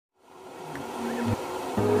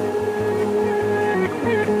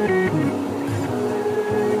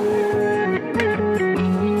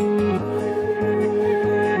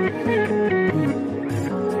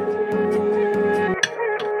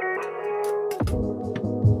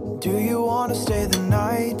Do you wanna stay the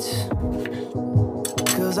night?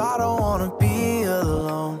 'Cause I don't wanna be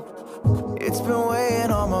alone. It's been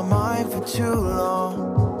weighing on my mind for too long,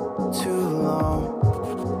 too long.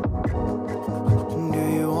 Do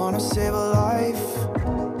you wanna save a life?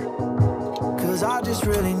 'Cause I just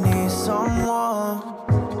really need someone.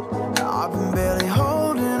 I've been barely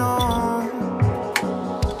holding on,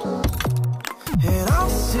 and I'm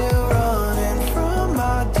still running from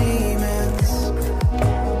my demons.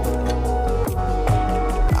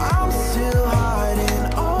 I'm still hiding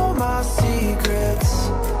all my secrets,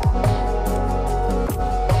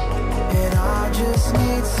 and I just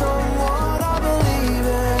need someone I believe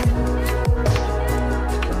in.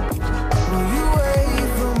 Will you wait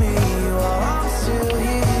for me while I'm still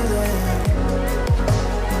healing?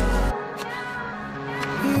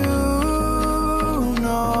 You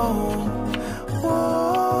know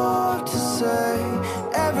what to say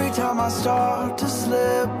every time I start to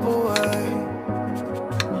slip away,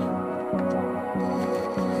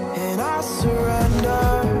 and I surrender.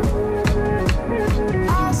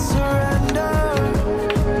 I surrender.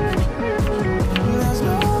 There's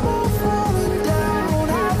no more falling down.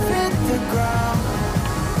 I've hit the ground,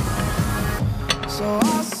 so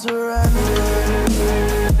I surrender.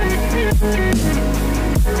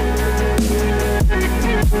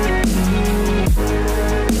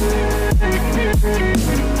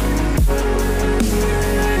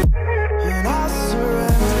 And I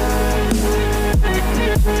surrender.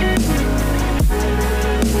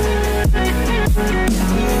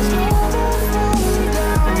 There's no more falling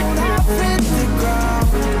down. I've hit the ground.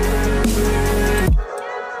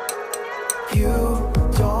 You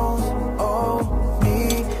don't owe me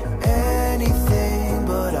anything,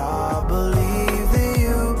 but I believe that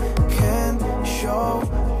you can show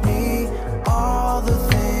me all the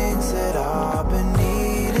things that I've been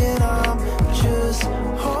needing. I'm just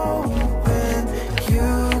hoping you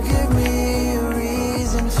give me a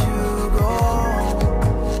reason to go on.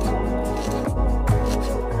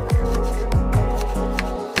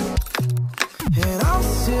 And I'm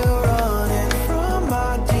still running from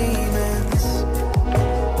my demons.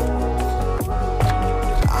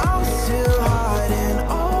 I'm still hiding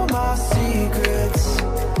all my secrets,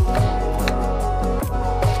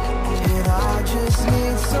 and I just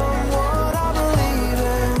need someone I believe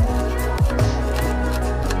in.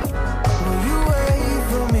 Will you wait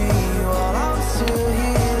for me while I'm still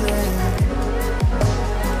healing?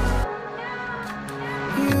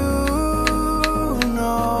 You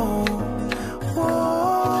know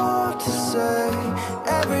what to say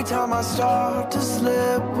every time I start to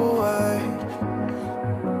slip away,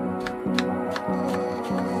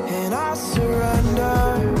 and I surrender.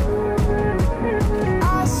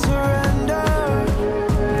 I surrender.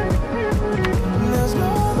 There's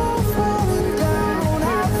no more falling down.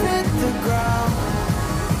 I've hit the ground,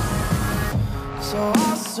 so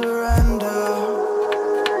I surrender.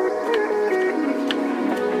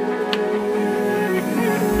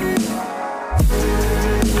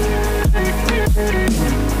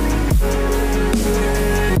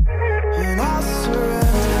 And I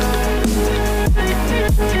surrender.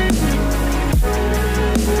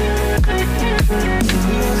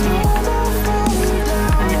 There's no more falling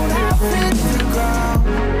down. I've hit the ground.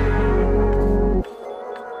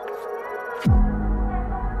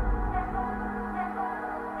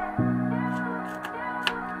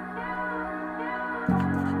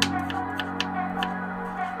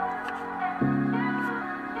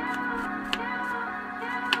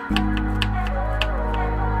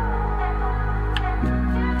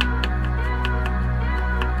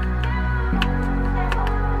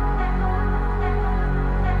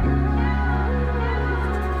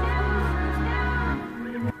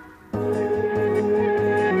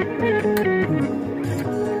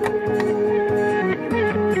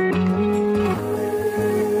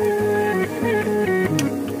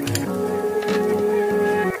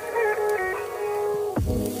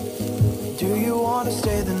 Do you wanna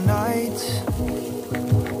stay the night?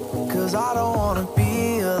 'Cause I don't wanna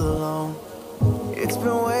be alone. It's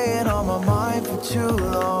been weighing on my mind for too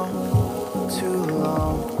long, too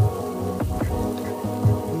long.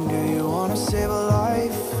 Do you wanna save a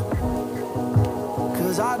life?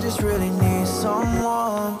 'Cause I just really need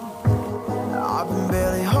someone. I've been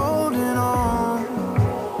barely holding on,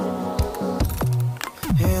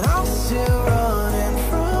 and I'm still running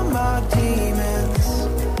from my demons.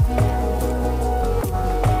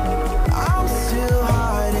 I'm still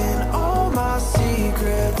hiding all my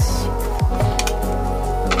secrets,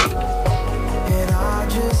 and I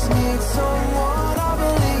just need someone I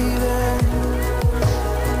believe in.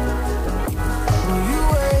 Will you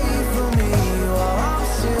wait for me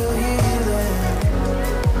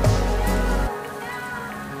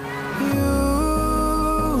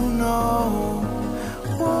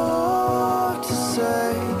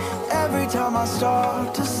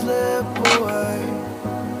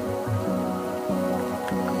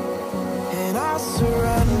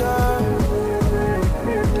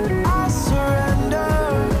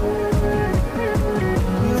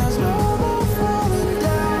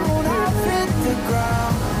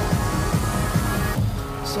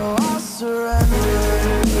So I surrender.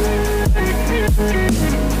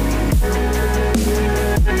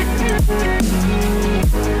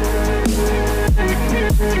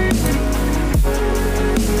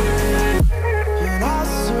 And I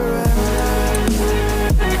surrender.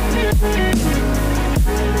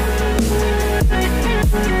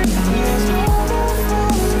 There's no more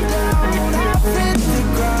falling down. I've hit the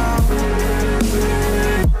ground.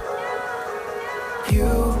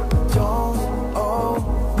 You don't owe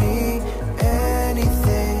me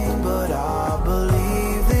anything, but I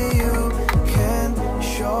believe that you can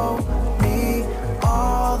show me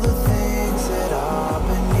all the things that I've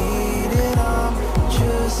been needing. I'm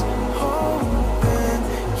just hoping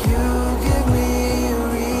you give me a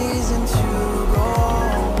reason to go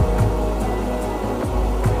on.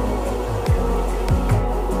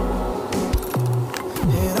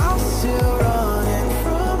 And I'm still running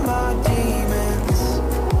from my demons.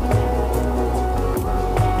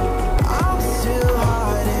 I'm still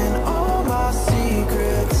hiding all my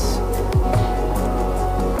secrets.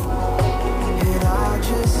 And I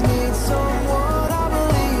just need someone I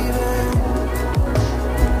believe in.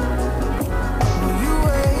 Will you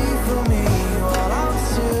wait for me while I'm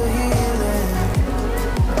still healing?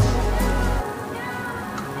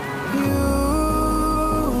 You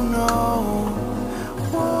know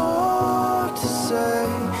what to say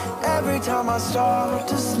every time I start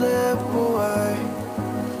to slip away.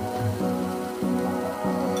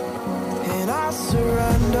 And I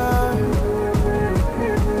surrender.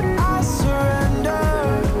 I surrender.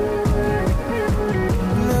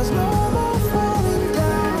 There's no more falling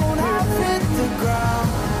down. I've hit the ground.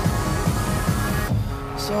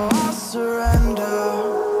 So I surrender.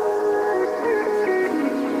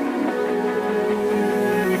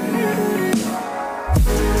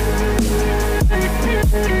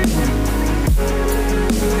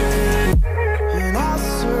 And I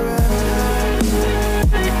surrender.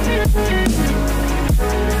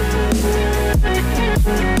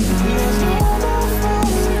 There's no more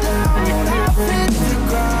falling down. I've hit the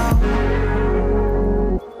ground.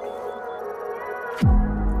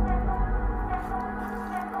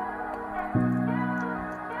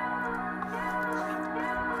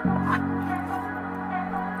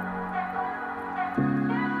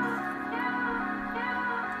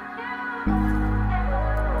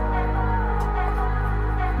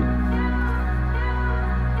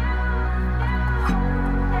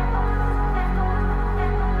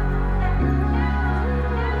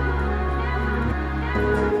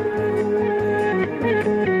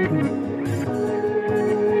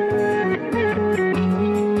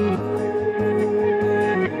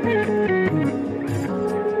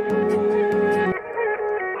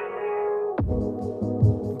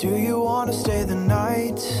 Do you wanna stay the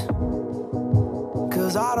night?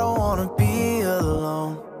 'Cause I don't wanna be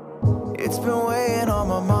alone. It's been weighing on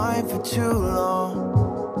my mind for too long,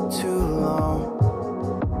 too long.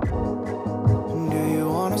 Do you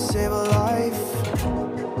wanna save a life?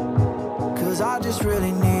 'Cause I just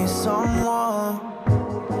really need someone